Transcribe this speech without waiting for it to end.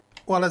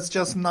Well, it's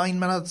just 9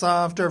 minutes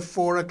after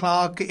 4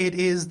 o'clock. It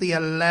is the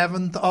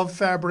 11th of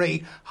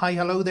February. Hi,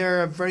 hello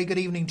there. A very good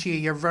evening to you.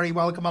 You're very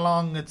welcome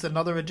along. It's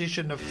another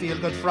edition of Feel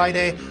Good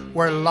Friday.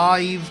 We're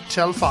live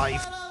till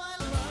 5.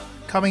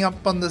 Coming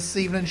up on this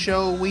evening's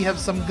show, we have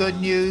some good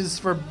news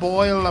for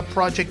Boyle, a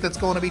project that's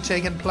going to be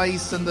taking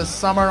place in the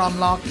summer on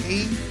Lough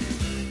Key.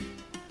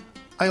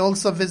 I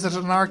also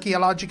visited an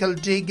archaeological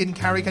dig in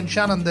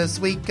Carrick-on-Shannon this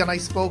week, and I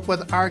spoke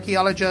with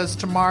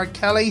archaeologist Mark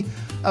Kelly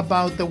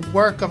about the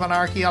work of an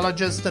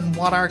archaeologist and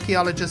what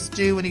archaeologists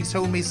do, and he's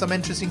told me some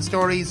interesting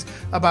stories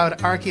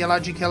about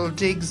archaeological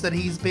digs that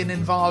he's been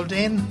involved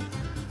in.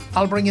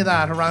 I'll bring you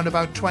that around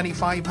about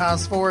 25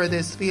 past 4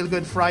 this Feel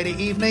Good Friday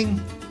evening.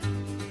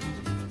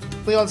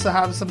 We also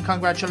have some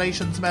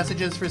congratulations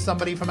messages for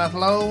somebody from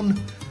Athlone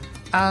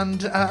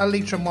and a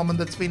Leitrim woman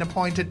that's been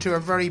appointed to a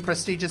very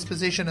prestigious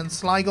position in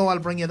Sligo. I'll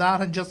bring you that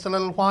in just a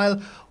little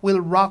while.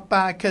 We'll rock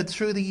back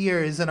through the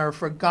years in our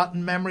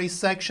Forgotten Memories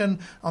section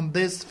on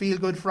this Feel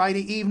Good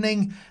Friday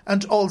evening,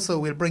 and also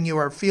we'll bring you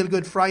our Feel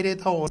Good Friday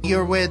thought.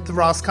 You're with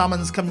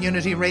Roscommon's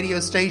community radio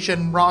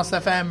station, Ross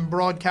FM,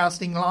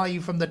 broadcasting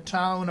live from the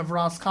town of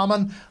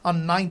Roscommon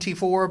on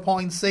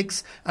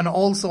 94.6 and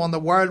also on the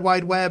World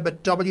Wide Web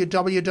at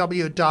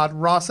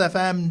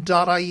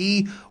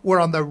www.rossfm.ie. We're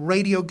on the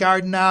Radio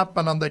Garden app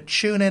and on the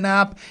TuneIn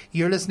app.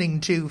 You're listening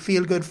to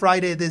Feel Good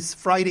Friday this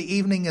Friday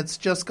evening. It's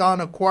just gone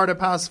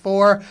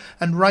 4:15,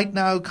 and right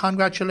now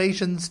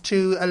congratulations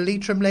to a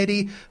Leitrim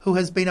lady who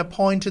has been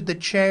appointed the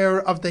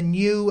chair of the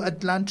new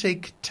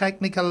Atlantic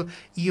Technical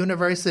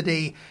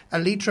University. A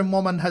Leitrim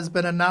woman has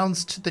been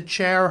announced the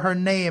chair. Her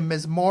name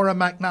is Maura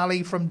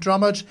McNally from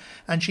Drummond,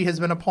 and she has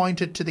been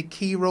appointed to the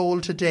key role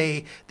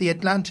today. The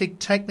Atlantic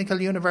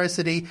Technical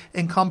University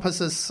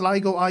encompasses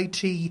Sligo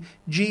IT,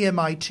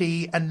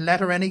 GMIT and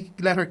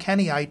Letterkenny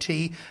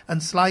IT,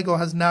 and Sligo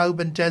has now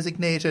been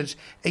designated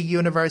a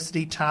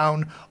university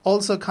town.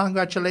 Also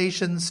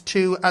congratulations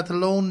to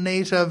Athlone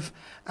native.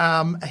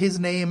 His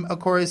name, of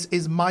course,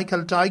 is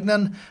Michael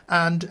Dignan,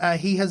 and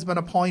he has been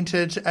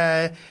appointed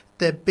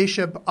the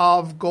Bishop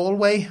of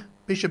Galway.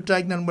 Bishop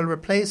Dignan will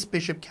replace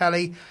Bishop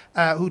Kelly,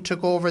 who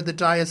took over the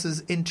diocese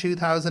in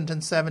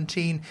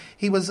 2017.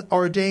 He was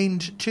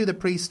ordained to the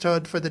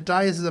priesthood for the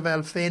Diocese of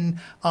Elphin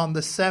on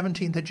the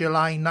 17th of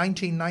July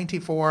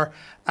 1994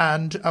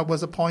 and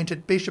was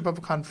appointed Bishop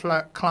of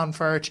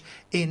Clonfert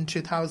in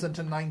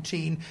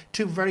 2019.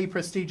 Two very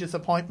prestigious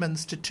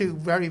appointments to two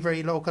very,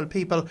 very local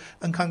people,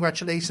 and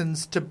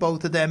congratulations to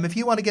both of them. If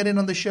you want to get in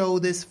on the show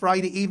this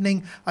Friday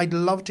evening, I'd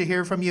love to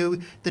hear from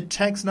you. The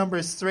text number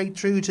is straight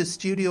through to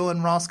studio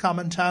in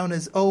Roscommon Town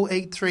is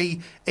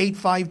 083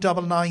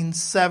 8599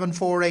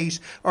 748,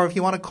 or if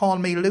you want to call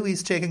me,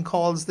 Louis taking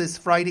calls this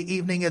Friday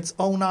evening, it's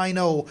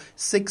 090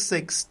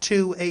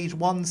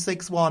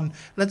 6628161.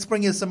 Let's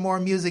bring you some more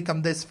music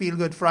on this Feel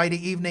Good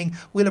Friday evening.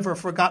 We'll have our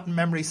Forgotten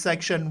Memories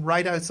section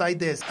right outside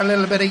this. A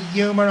little bit of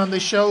humour on the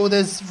show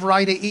this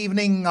Friday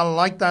evening. I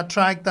like that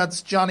track.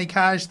 That's Johnny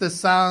Cash, The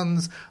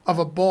Sounds of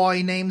a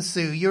Boy Named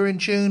Sue. You're in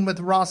tune with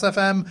Ross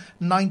FM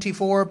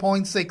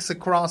 94.6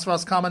 across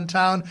Roscommon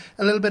Town.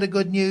 A little bit of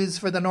good news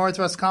for the North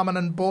Roscommon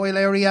and Boyle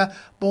area.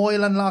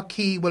 Boyle and Lough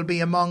Key will be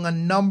among a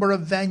number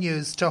of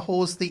venues to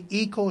host the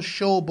Eco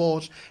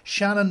Showboat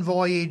Shannon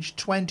Voyage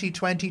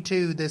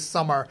 2022 this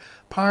summer.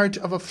 Part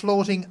of a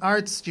floating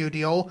art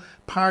studio,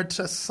 part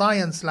a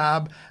science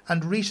lab,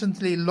 and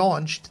recently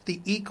launched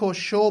the Eco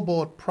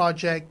Showboat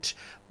project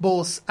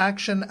boasts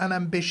action and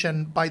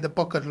ambition by the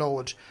bucket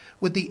load,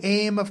 with the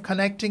aim of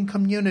connecting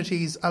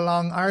communities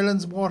along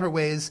Ireland's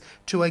waterways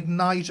to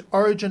ignite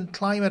urgent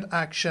climate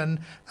action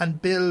and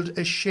build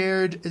a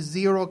shared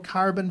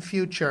zero-carbon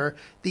future.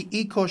 The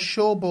Eco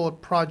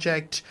Showboat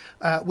project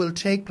will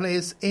take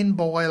place in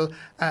Boyle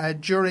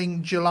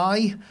during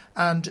July,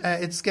 and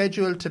it's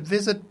scheduled to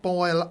visit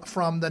Boyle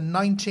from the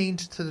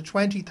 19th to the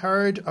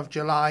 23rd of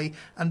July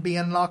and be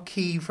in Lough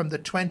Key from the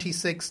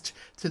 26th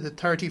to the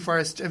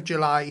 31st of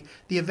July.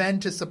 The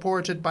event is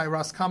supported by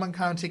Roscommon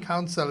County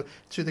Council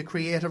through the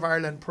Creative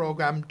Ireland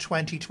Programme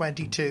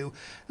 2022.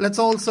 Let's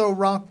also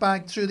rock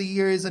back through the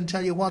years and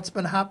tell you what's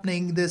been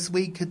happening this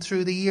week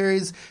through the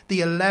years. The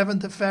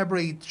 11th of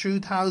February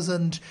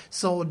 2000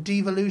 saw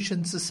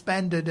devolution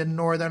suspended in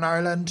Northern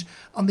Ireland.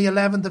 On the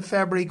 11th of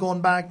February,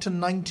 going back to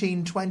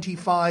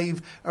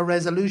 1925, a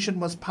resolution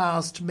was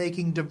passed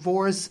making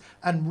divorce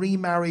and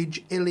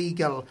remarriage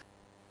illegal.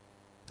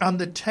 On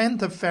the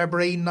 10th of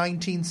February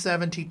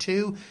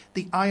 1972,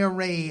 the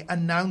IRA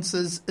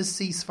announces a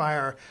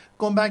ceasefire.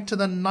 Going back to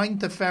the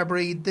 9th of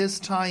February, this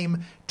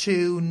time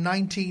to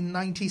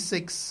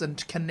 1996,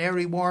 and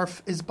Canary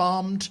Wharf is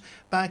bombed.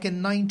 Back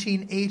in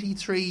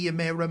 1983, you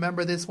may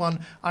remember this one,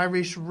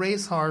 Irish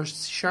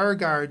racehorse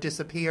Shergar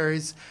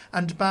disappears.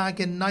 And back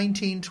in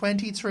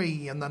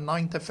 1923, on the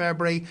 9th of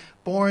February,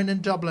 born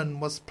in Dublin,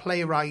 was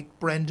playwright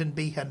Brendan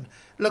Behan.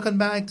 Looking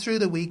back through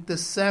the week, the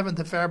 7th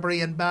of February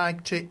and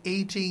back to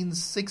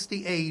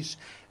 1868,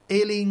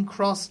 Aileen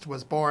Crust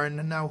was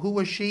born. Now, who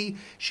was she?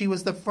 She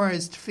was the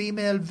first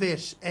female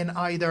vit in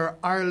either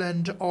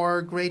Ireland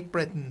or Great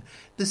Britain.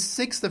 The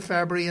 6th of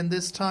February, and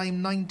this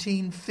time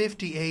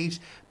 1958,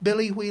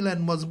 Billy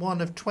Whelan was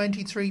one of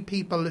 23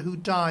 people who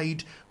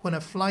died when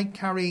a flight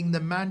carrying the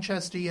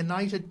Manchester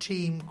United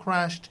team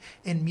crashed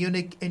in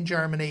Munich in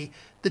Germany.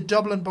 The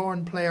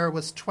Dublin-born player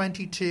was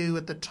 22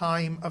 at the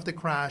time of the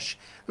crash.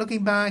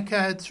 Looking back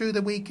through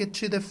the week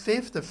to the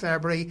 5th of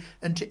February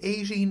and to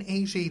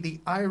 1880, the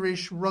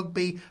Irish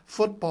Rugby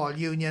Football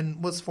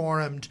Union was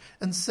formed.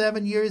 And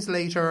 7 years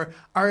later,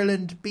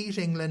 Ireland beat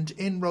England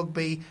in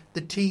rugby,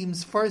 the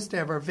team's first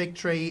ever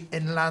victory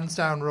in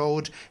Lansdowne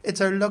Road.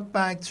 It's our look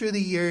back through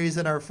the years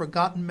in our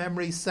Forgotten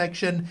Memories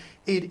section.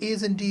 It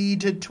is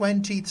indeed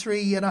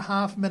 23 and a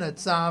half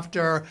minutes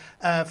after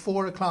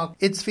 4 o'clock.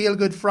 It's Feel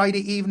Good Friday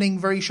evening.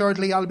 Very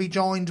shortly I'll be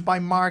joined by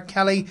Mark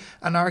Kelly,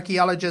 an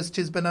archaeologist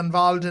who's been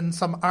involved in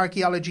some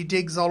archaeology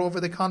digs all over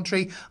the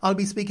country. I'll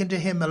be speaking to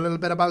him a little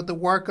bit about the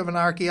work of an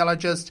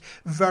archaeologist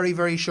very,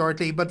 very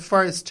shortly. But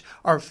first,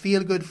 our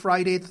Feel Good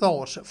Friday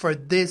thought for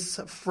this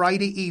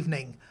Friday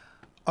evening.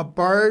 A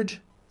bird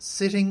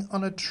sitting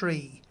on a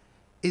tree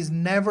is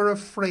never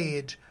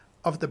afraid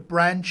of the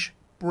branch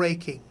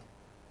breaking,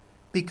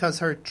 because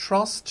her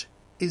trust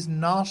is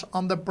not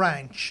on the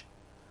branch,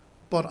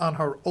 but on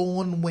her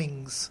own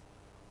wings.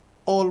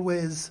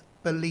 Always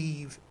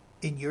believe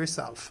in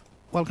yourself.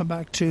 Welcome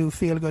back to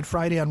Feel Good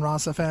Friday on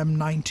Ross FM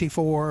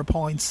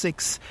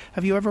 94.6.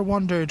 Have you ever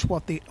wondered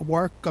what the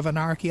work of an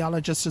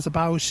archaeologist is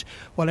about?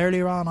 Well,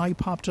 earlier on I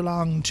popped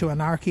along to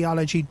an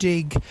archaeology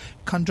dig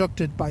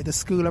conducted by the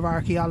School of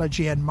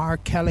Archaeology and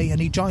Mark Kelly,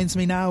 and he joins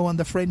me now on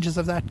the fringes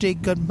of that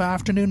dig. Good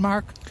afternoon,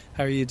 Mark.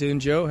 How are you doing,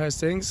 Joe? How's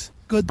things?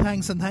 Good,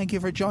 thanks, and thank you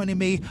for joining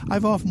me.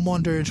 I've often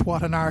wondered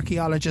what an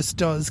archaeologist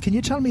does. Can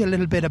you tell me a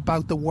little bit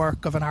about the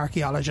work of an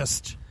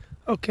archaeologist?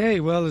 Okay,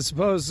 well, I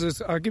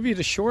suppose I'll give you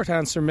the short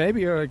answer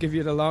maybe, or I'll give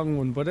you the long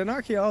one. But an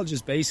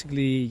archaeologist,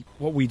 basically,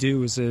 what we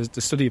do is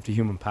the study of the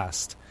human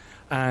past.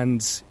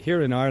 And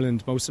here in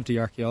Ireland, most of the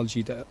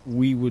archaeology that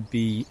we would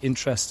be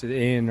interested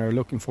in or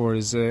looking for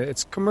is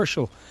it's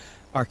commercial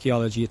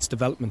archaeology. It's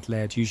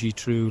development-led, usually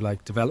through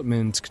like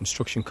development,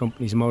 construction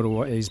companies,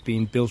 motorways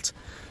being built.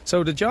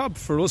 So the job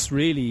for us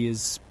really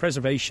is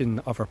preservation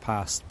of our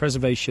past,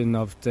 preservation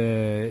of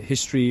the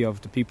history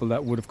of the people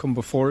that would have come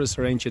before us,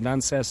 our ancient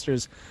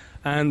ancestors,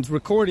 and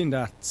recording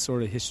that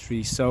sort of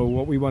history. So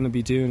what we want to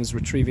be doing is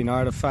retrieving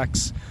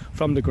artefacts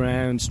from the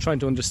ground, trying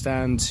to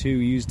understand who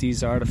used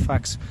these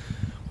artefacts,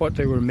 what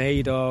they were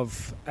made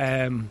of,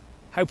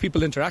 how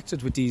people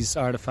interacted with these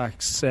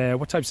artefacts,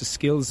 what types of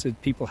skills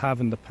did people have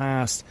in the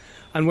past,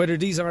 and whether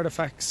these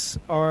artefacts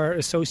are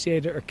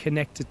associated or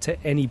connected to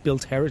any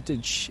built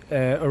heritage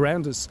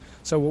around us.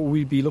 So what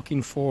we'd be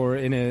looking for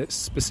in a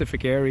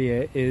specific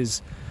area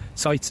is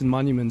sites and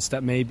monuments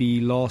that may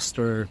be lost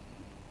or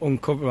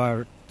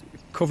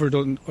covered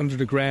under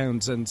the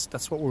ground, and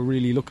that's what we're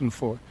really looking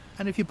for.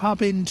 And if you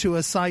pop into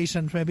a site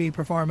and maybe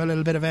perform a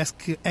little bit of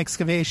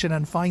excavation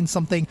and find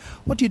something,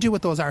 what do you do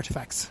with those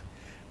artefacts?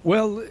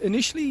 Well,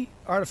 initially,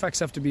 artefacts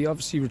have to be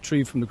obviously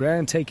retrieved from the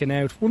ground, taken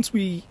out. Once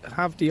we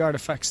have the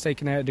artefacts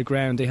taken out of the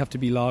ground, they have to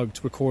be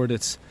logged, recorded.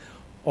 It's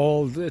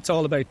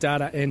all about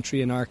data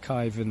entry and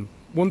archiving.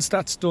 Once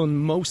that's done,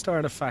 most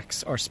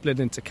artefacts are split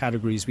into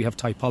categories. We have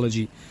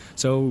typology.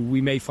 So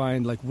we may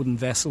find like wooden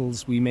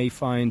vessels, we may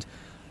find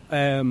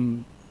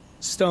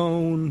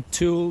stone,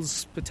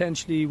 tools,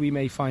 potentially. We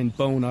may find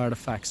bone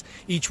artefacts.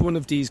 Each one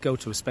of these go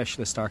to a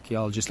specialist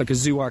archaeologist. Like a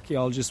zoo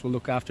archaeologist will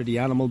look after the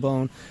animal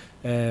bone.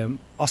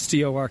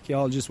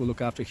 Osteoarchaeologist will look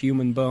after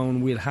human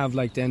bone. We'll have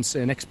like then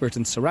an expert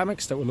in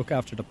ceramics that will look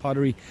after the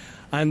pottery.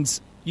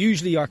 And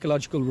usually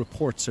archaeological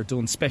reports are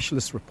done,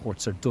 specialist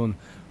reports are done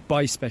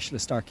by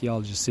specialist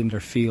archaeologists in their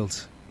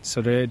field.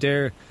 So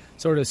they're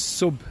sort of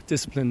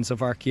sub-disciplines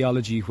of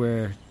archaeology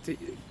where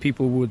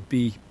people would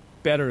be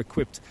better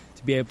equipped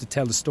to be able to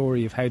tell the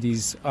story of how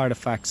these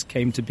artefacts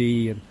came to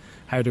be and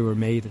how they were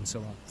made and so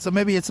on. So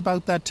maybe it's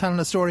about that telling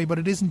a story, but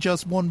it isn't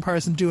just one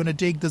person doing a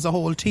dig. There's a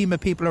whole team of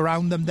people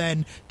around them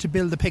then to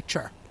build the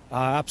picture.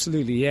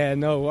 Absolutely, yeah.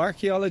 No,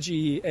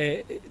 archaeology,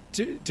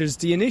 there's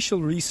the initial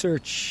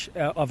research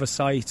of a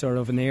site or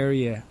of an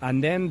area,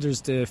 and then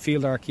there's the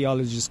field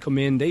archaeologists come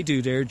in, they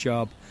do their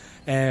job,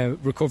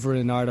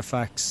 recovering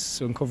artefacts,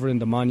 uncovering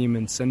the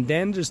monuments, and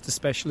then there's the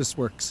specialist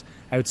works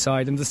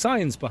outside and the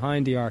science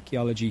behind the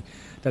archaeology,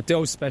 that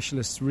those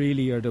specialists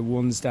really are the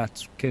ones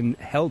that can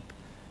help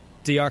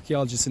the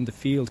archaeologists in the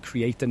field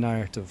create the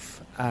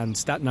narrative, and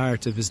that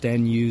narrative is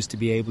then used to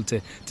be able to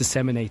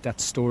disseminate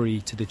that story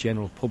to the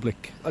general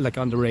public, like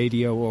on the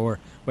radio or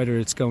whether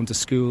it's going to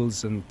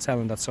schools and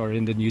telling that story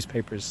in the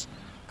newspapers.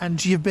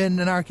 And you've been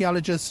an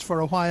archaeologist for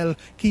a while.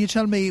 Can you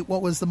tell me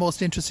what was the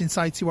most interesting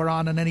sites you were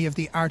on and any of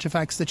the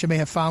artefacts that you may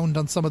have found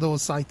on some of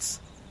those sites?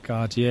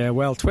 God, yeah.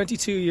 Well,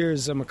 22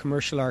 years I'm a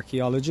commercial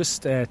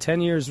archaeologist, 10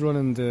 years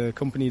running the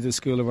company, the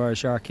School of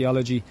Irish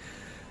Archaeology.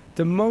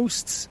 The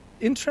most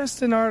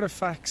interesting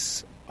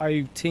artefacts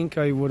I think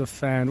I would have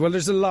found, well,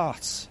 there's a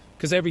lot,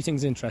 because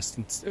everything's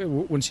interesting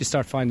once you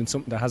start finding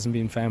something that hasn't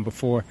been found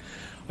before.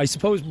 I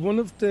suppose one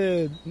of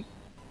the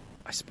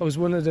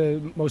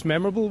most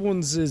memorable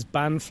ones is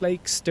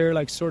banflakes. They're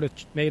like sort of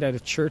made out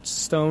of church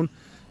stone.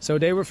 So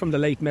they were from the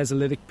late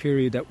Mesolithic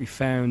period that we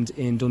found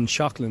in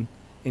Dunshaughlin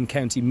in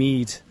County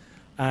Meath.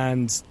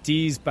 And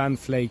these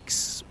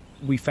banflakes,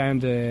 we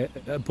found a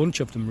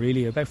bunch of them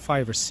really, about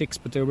 5 or 6,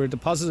 but they were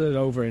deposited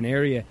over an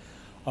area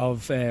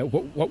of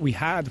what we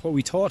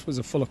thought was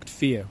a Fulucht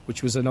Fia,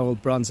 which was an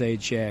old Bronze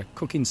Age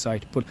cooking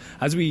site. But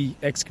as we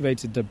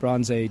excavated the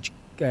Bronze Age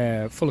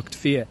Fulucht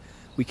Fia,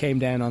 we came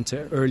down onto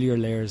earlier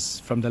layers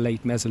from the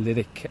late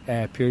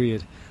Mesolithic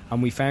period,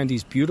 and we found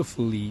these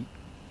beautifully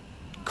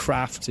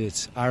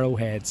crafted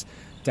arrowheads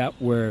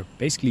that were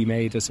basically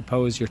made, I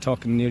suppose, you're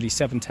talking nearly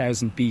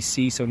 7,000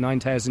 BC, so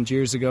 9,000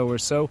 years ago or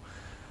so,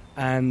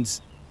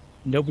 and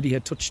nobody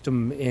had touched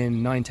them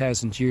in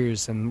 9,000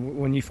 years. And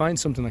when you find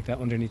something like that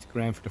underneath the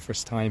ground for the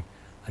first time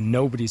and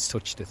nobody's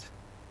touched it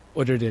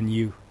other than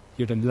you,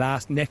 you're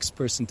the next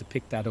person to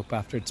pick that up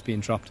after it's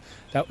been dropped.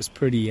 That was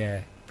pretty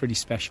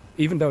special,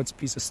 even though it's a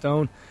piece of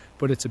stone,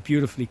 but it's a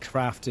beautifully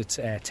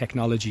crafted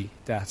technology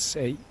that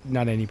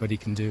not anybody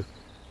can do.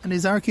 And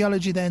is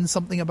archaeology then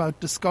something about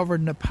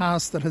discovering a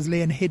past that has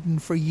lain hidden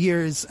for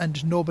years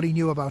and nobody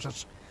knew about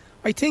it?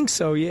 I think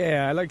so,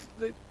 yeah.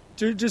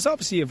 There's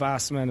obviously a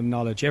vast amount of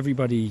knowledge.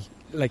 Everybody,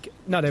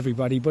 not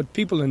everybody, but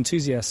people,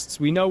 enthusiasts,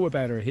 we know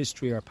about our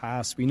history, our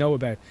past. We know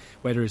about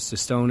whether it's the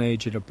Stone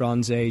Age or the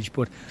Bronze Age.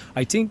 But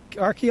I think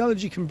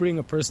archaeology can bring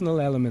a personal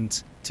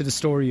element to the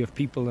story of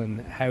people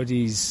and how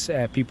these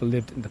people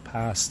lived in the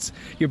past.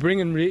 You're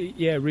bringing,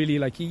 really,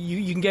 like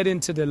you can get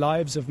into the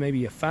lives of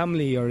maybe a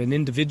family or an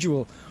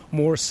individual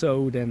more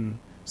so than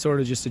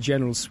sort of just a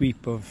general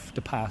sweep of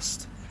the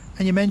past.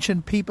 And you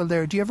mentioned people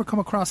there. Do you ever come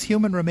across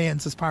human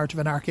remains as part of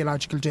an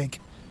archaeological dig?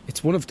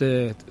 It's one of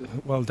the,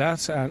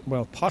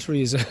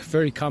 pottery is a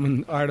very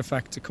common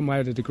artefact to come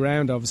out of the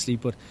ground, obviously,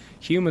 but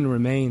human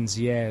remains,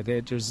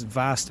 there's a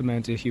vast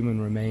amount of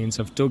human remains.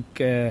 I've dug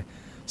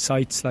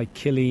sites like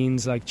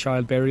Killeens, like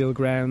child burial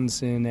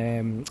grounds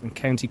in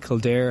County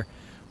Kildare,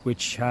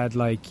 which had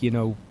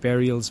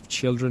burials of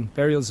children,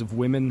 burials of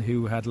women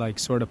who had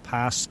sort of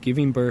past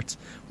giving birth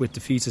with the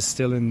fetus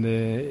still in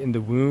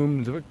the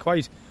womb. They were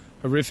quite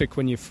horrific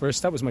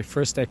that was my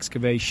first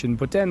excavation.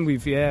 But then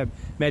we've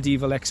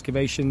medieval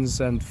excavations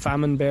and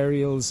famine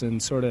burials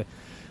and sort of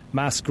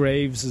mass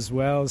graves as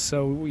well.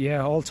 So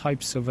all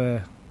types of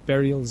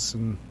burials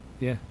and.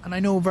 Yeah. And I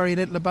know very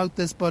little about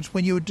this, but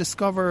when you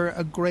discover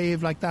a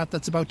grave like that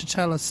that's about to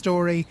tell a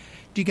story,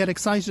 do you get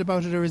excited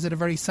about it, or is it a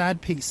very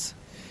sad piece?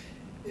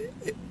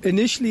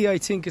 Initially, I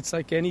think it's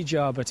like any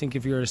job. I think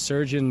if you're a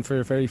surgeon for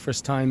the very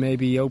first time,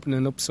 maybe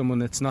opening up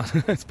someone, it's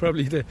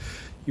probably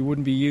you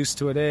wouldn't be used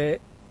to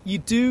it. You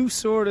do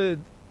sort of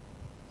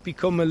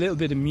become a little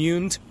bit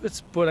immune to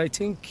it, but I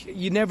think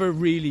you never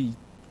really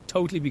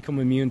totally become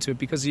immune to it,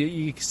 because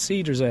you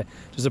see there's a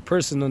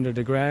person under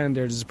the ground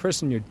there's a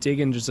person you're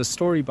digging, there's a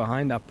story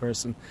behind that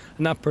person,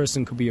 and that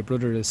person could be a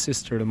brother, a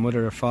sister, a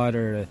mother, a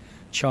father, a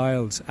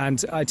child.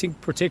 And I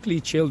think particularly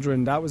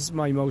children, that was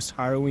my most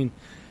harrowing.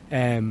 You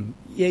can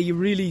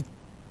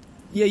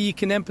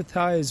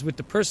empathise with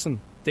the person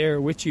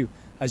there with you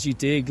as you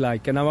dig,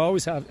 and I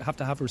always have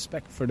to have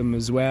respect for them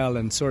as well,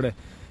 and sort of,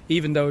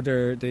 even though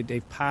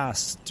they've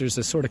passed, there's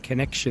a sort of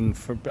connection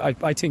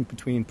I think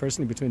between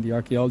the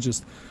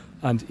archaeologist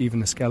and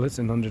even a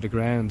skeleton under the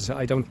ground.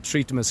 I don't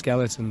treat them as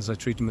skeletons, I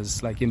treat them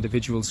as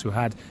individuals who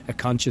had a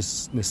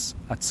consciousness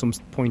at some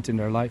point in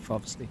their life,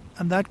 obviously.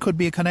 And that could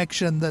be a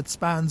connection that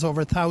spans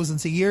over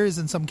thousands of years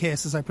in some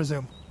cases, I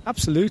presume.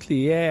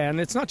 Absolutely, yeah. And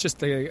it's not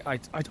just I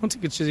don't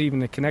think it's just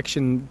even a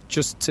connection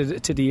just to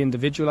the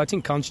individual. I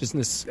think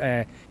consciousness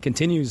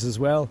continues as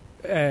well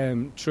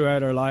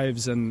throughout our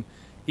lives. And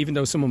even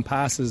though someone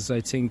passes, I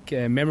think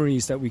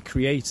memories that we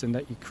create and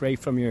that you create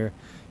from your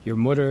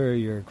mother,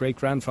 your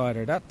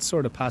great-grandfather, that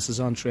sort of passes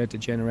on throughout the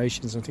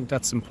generations. I think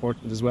that's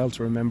important as well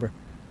to remember.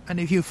 And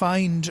if you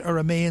find a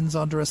remains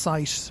under a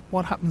site,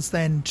 what happens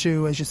then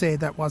to, as you say,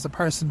 that was a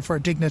person for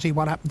dignity,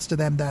 what happens to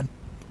them then?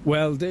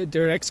 Well,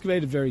 they're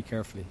excavated very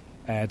carefully.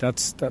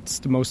 That's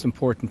the most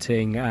important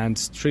thing,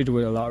 and treated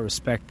with a lot of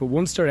respect. But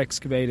once they're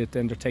excavated,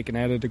 then they're taken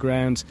out of the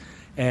ground.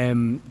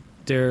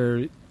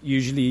 They're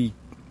usually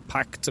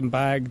packed and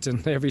bagged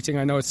and everything,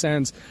 I know it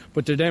sounds,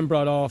 but they're then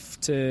brought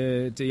off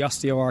to the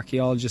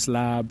osteoarchaeologist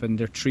lab, and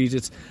they're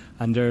treated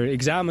and they're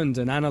examined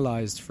and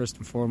analysed first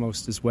and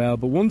foremost as well.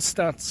 But once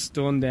that's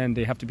done, then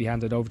they have to be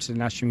handed over to the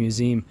National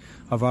Museum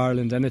of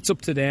Ireland, and it's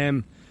up to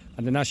them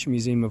and the National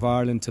Museum of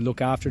Ireland to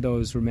look after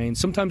those remains.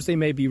 Sometimes they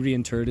may be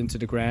reinterred into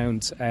the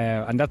ground,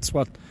 and that's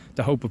what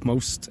the hope of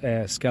most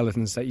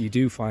skeletons that you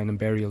do find in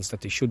burials,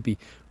 that they should be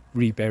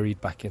reburied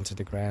back into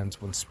the ground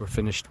once we're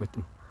finished with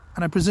them.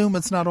 And I presume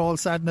it's not all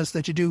sadness,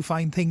 that you do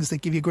find things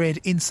that give you great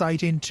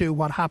insight into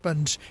what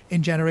happened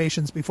in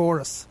generations before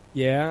us.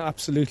 Yeah,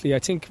 absolutely. I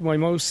think my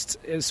most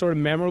sort of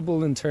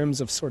memorable in terms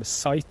of sort of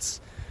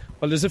sites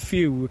Well, there's a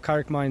few.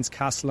 Carrickmines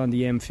Castle on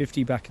the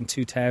M50 back in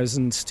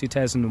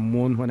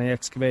 2001 when I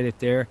excavated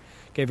there.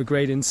 Gave a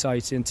great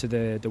insight into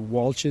the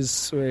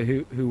Walshes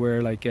who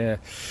were like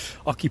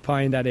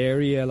occupying that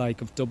area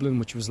like of Dublin,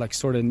 which was like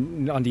sort of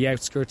on the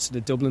outskirts of the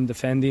Dublin,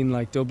 defending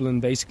like Dublin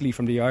basically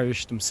from the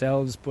Irish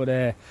themselves.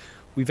 But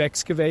we've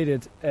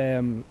excavated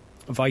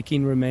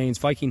Viking remains,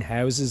 Viking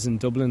houses in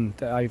Dublin.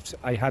 I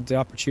had the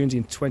opportunity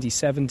in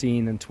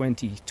 2017 and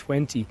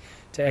 2020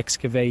 to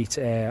excavate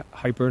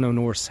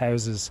Hiberno-Norse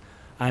houses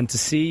and to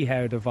see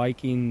how the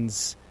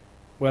Vikings,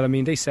 well, I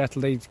mean, they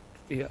settled a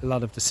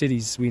lot of the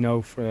cities we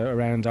know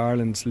around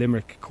Ireland,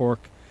 Limerick,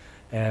 Cork,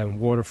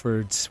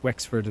 Waterford,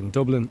 Wexford and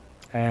Dublin.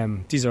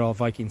 These are all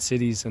Viking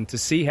cities, and to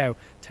see how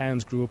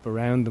towns grew up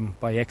around them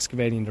by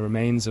excavating the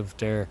remains of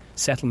their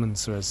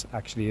settlements is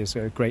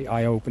a great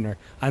eye-opener,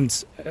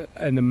 and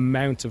an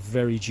amount of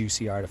very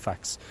juicy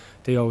artefacts.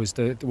 The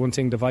one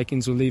thing the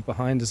Vikings will leave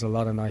behind is a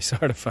lot of nice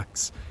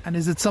artefacts. And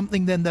is it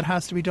something then that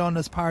has to be done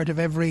as part of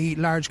every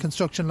large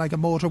construction, like a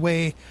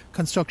motorway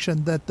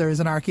construction, that there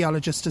is an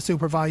archaeologist to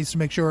supervise to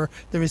make sure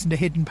there isn't a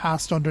hidden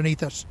past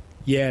underneath it?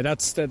 Yeah,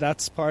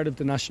 that's part of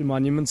the National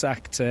Monuments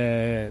Act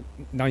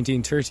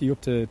 1930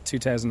 up to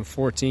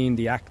 2014.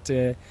 The Act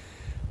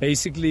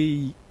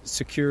basically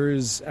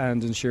secures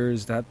and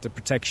ensures that the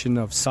protection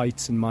of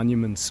sites and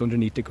monuments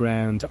underneath the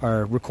ground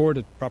are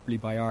recorded properly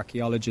by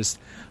archaeologists,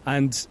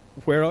 and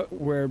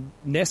where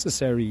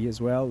necessary as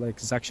well, like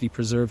it's actually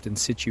preserved in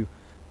situ.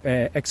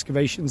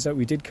 Excavations that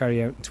we did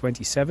carry out in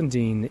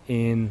 2017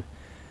 in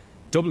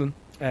Dublin,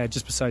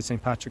 just beside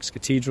St Patrick's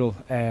Cathedral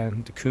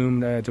and the Coombe,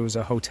 there was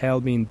a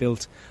hotel being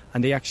built,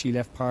 and they actually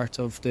left part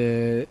of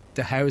the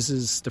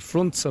houses, the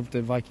fronts of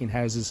the Viking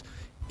houses,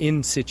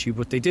 in situ,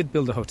 but they did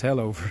build a hotel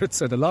over it,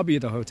 so the lobby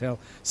of the hotel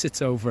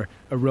sits over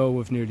a row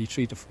of nearly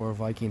 3 to 4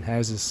 Viking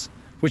houses,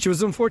 which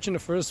was unfortunate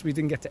for us. We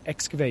didn't get to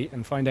excavate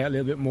and find out a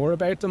little bit more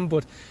about them,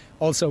 but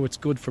also it's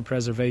good for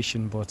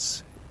preservation.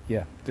 But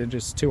yeah,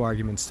 there's 2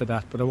 arguments to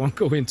that, but I won't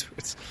go into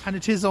it. And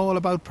it is all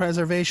about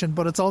preservation,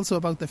 but it's also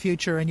about the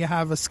future, and you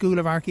have a School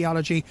of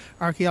Archaeology.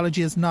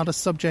 Archaeology is not a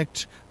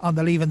subject on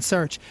the Leaving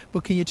Cert,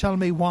 but can you tell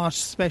me what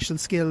special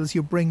skills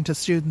you bring to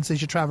students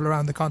as you travel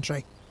around the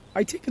country?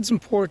 I think it's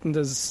important,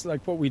 as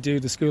like what we do,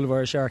 the School of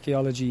Irish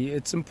Archaeology,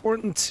 it's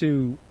important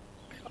to,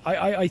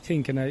 I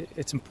think,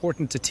 it's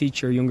important to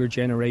teach our younger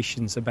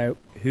generations about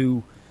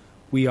who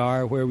we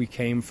are, where we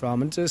came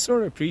from, and to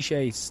sort of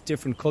appreciate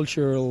different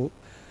cultural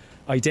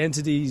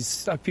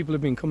identities. Like, people have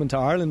been coming to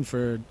Ireland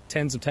for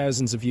tens of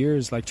thousands of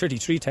years, like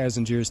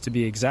 33,000 years to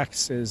be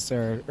exact, is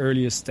our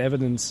earliest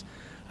evidence.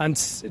 And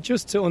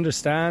just to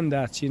understand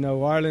that,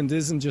 Ireland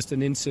isn't just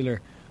an insular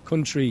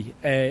country,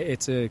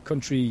 it's a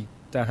country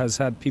that has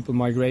had people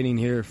migrating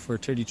here for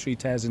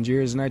 33,000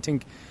 years, and I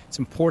think it's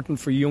important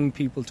for young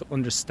people to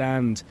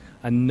understand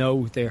and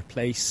know their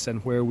place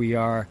and where we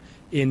are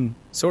in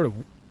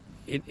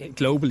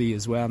globally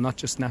as well, not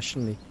just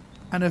nationally.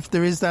 And if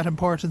there is that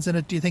importance in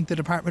it, do you think the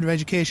Department of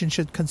Education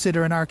should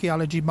consider an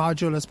archaeology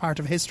module as part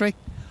of history?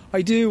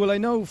 I do. Well, I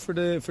know for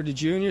the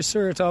junior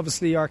cert,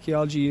 obviously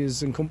archaeology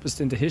is encompassed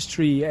in the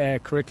history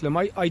curriculum.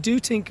 I do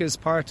think as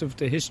part of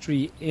the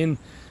history in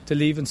the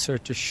Leaving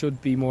Cert there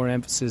should be more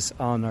emphasis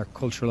on our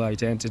cultural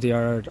identity,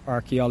 our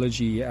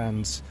archaeology,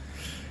 and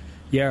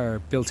our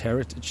built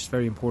heritage is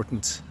very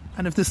important.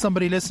 And if there's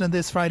somebody listening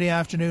this Friday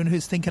afternoon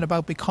who's thinking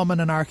about becoming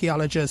an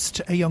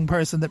archaeologist, a young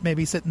person that may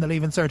be sitting the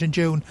Leaving Cert in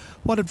June,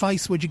 what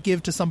advice would you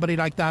give to somebody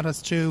like that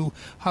as to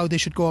how they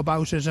should go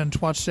about it and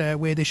what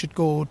way they should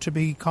go to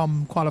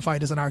become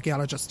qualified as an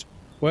archaeologist?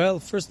 Well,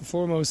 first and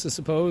foremost, I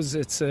suppose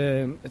it's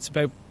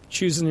about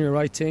choosing your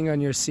right thing on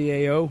your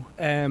CAO,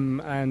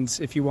 and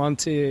if you want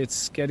to,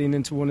 it's getting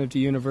into one of the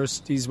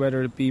universities,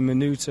 whether it be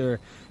Maynooth or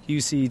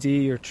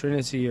UCD or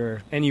Trinity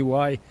or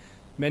NUI.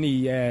 Many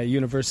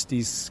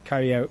universities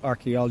carry out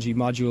archaeology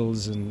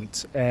modules,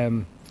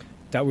 and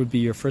that would be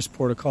your first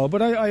port of call.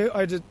 But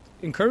I'd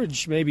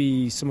encourage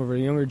maybe some of our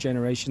younger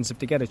generations, if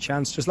they get a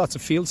chance, there's lots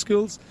of field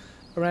schools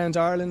around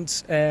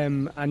Ireland,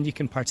 and you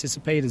can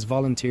participate as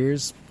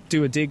volunteers,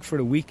 do a dig for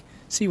a week,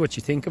 see what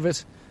you think of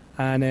it.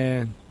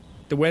 And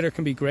the weather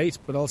can be great,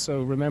 but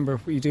also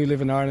remember, we do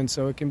live in Ireland,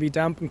 so it can be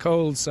damp and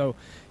cold, so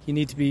you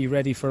need to be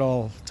ready for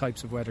all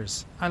types of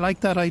weathers. I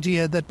like that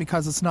idea that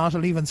because it's not a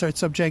Leaving Cert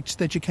subject,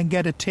 that you can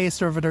get a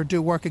taster of it or do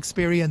work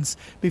experience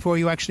before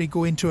you actually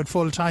go into it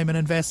full time and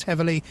invest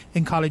heavily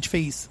in college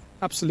fees.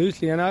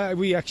 Absolutely, and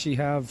we actually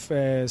have,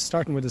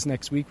 starting with us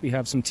next week, we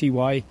have some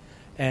TY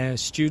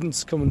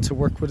students coming to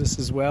work with us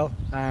as well,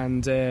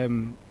 and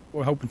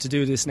we're hoping to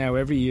do this now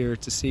every year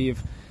to see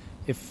if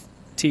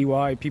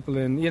TY people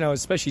in,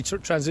 especially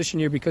transition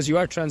year, because you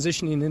are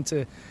transitioning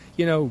into,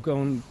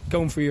 going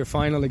for your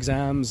final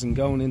exams and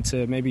going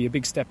into maybe a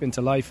big step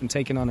into life and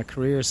taking on a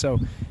career. So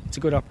it's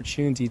a good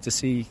opportunity to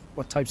see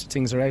what types of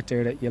things are out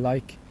there that you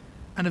like.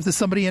 And if there's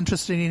somebody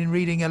interested in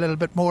reading a little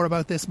bit more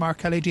about this, Mark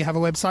Kelly, do you have a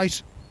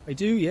website? I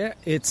do, yeah.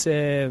 It's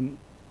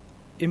www.sia.ie.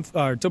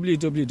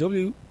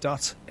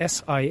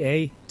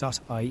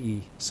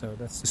 So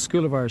that's the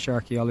School of Irish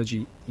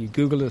Archaeology. You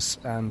Google us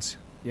and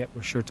we're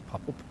sure to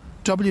pop up.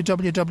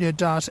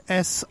 www.sia.ie.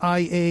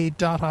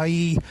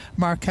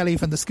 Mark Kelly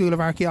from the School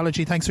of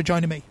Archaeology, thanks for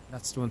joining me.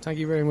 That's the one. Thank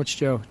you very much,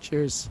 Joe.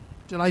 Cheers.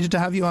 Delighted to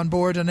have you on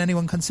board, and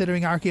anyone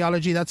considering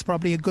archaeology, that's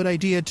probably a good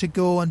idea to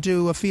go and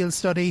do a field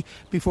study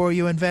before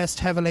you invest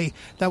heavily.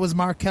 That was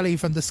Mark Kelly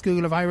from the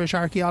School of Irish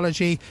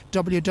Archaeology,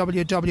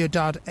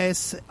 www.sia.ie.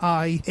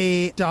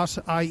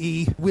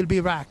 We'll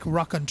be back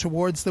rocking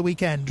towards the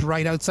weekend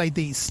right outside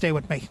these. Stay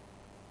with me.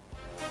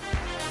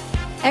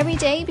 Every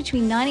day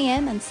between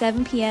 9am and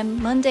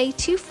 7pm, Monday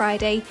to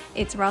Friday,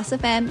 it's Ross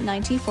FM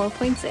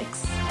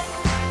 94.6.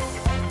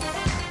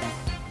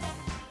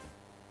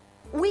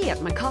 We at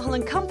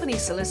McCahill & Company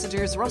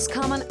Solicitors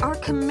Roscommon are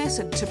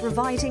committed to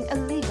providing a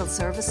legal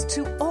service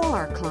to all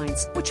our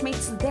clients, which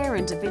meets their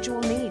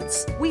individual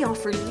needs. We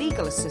offer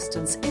legal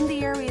assistance in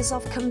the areas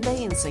of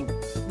conveyancing,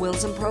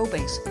 wills and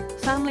probate,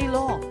 family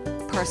law,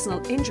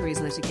 personal injuries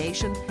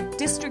litigation,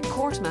 district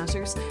court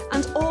matters,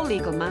 and all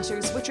legal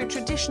matters which are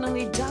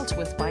traditionally dealt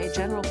with by a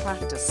general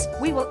practice.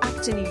 We will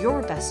act in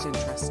your best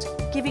interest,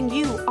 giving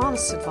you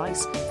honest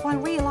advice while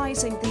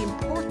realising the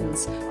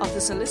importance of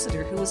the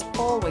solicitor who is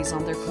always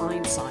on their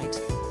client's side.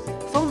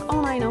 Phone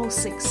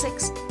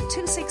 09066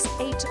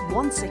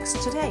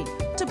 26816 today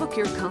to book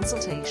your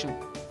consultation.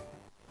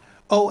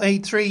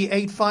 083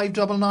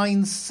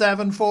 8599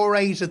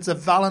 748. It's a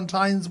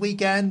Valentine's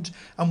weekend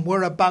and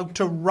we're about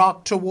to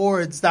rock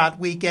towards that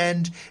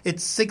weekend.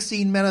 It's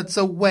 16 minutes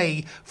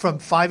away from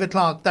 5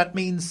 o'clock. That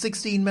means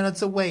 16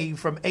 minutes away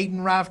from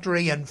Aidan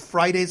Raftery and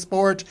Friday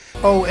Sport.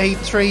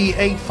 083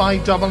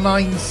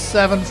 8599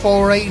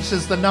 748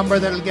 is the number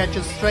that'll get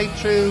you straight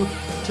through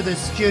to the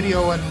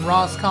studio in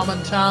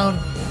Roscommon Town.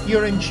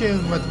 You're in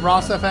tune with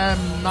Ross FM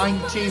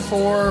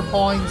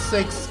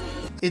 94.6.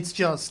 It's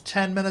just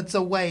 10 minutes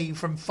away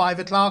from 5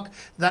 o'clock.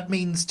 That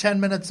means 10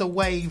 minutes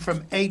away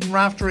from Aidan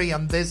Raftery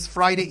on this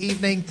Friday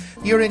evening.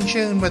 You're in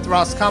tune with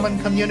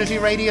Roscommon Community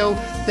Radio.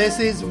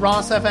 This is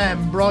Ross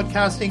FM,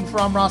 broadcasting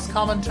from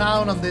Roscommon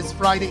Town on this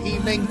Friday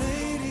evening.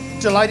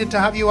 Delighted to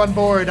have you on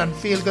board on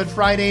Feel Good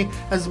Friday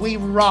as we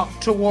rock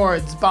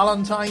towards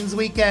Valentine's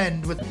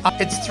weekend.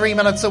 It's 3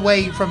 minutes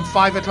away from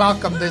 5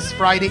 o'clock on this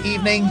Friday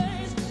evening.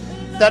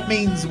 That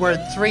means we're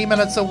 3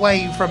 minutes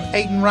away from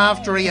Aidan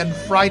Raftery and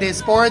Friday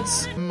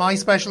Sports. My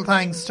special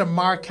thanks to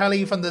Mark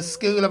Kelly from the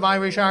School of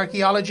Irish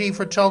Archaeology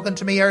for talking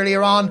to me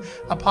earlier on.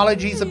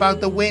 Apologies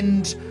about the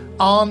wind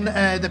on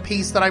the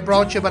piece that I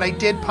brought you, but I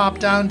did pop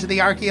down to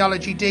the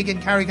archaeology dig in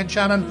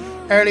Carrick-on-Shannon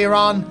earlier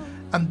on.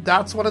 And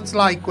that's what it's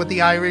like with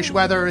the Irish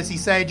weather. As he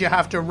said, you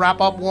have to wrap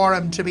up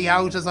warm to be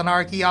out as an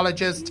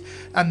archaeologist.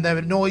 And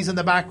the noise in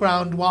the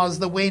background was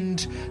the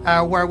wind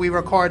where we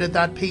recorded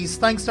that piece.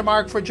 Thanks to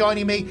Mark for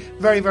joining me.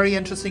 Very, very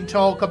interesting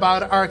talk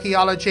about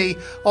archaeology.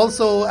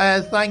 Also,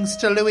 thanks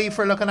to Louis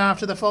for looking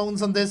after the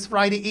phones on this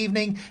Friday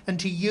evening. And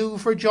to you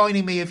for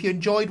joining me. If you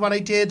enjoyed what I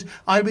did,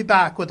 I'll be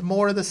back with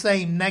more of the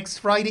same next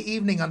Friday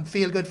evening on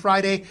Feel Good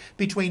Friday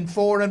between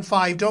 4 and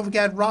 5. Don't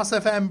forget, Ross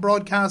FM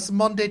broadcasts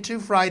Monday to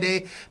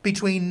Friday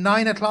between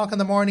 9 o'clock in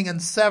the morning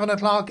and 7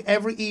 o'clock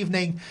every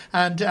evening,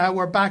 and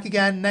we're back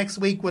again next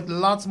week with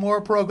lots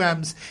more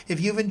programmes. If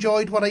you've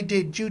enjoyed what I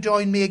did, do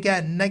join me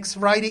again next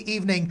Friday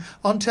evening.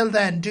 Until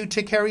then, do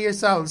take care of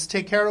yourselves,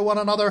 take care of one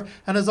another,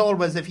 and as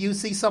always, if you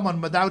see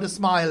someone without a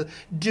smile,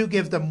 do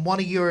give them one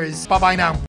of yours. Bye bye now.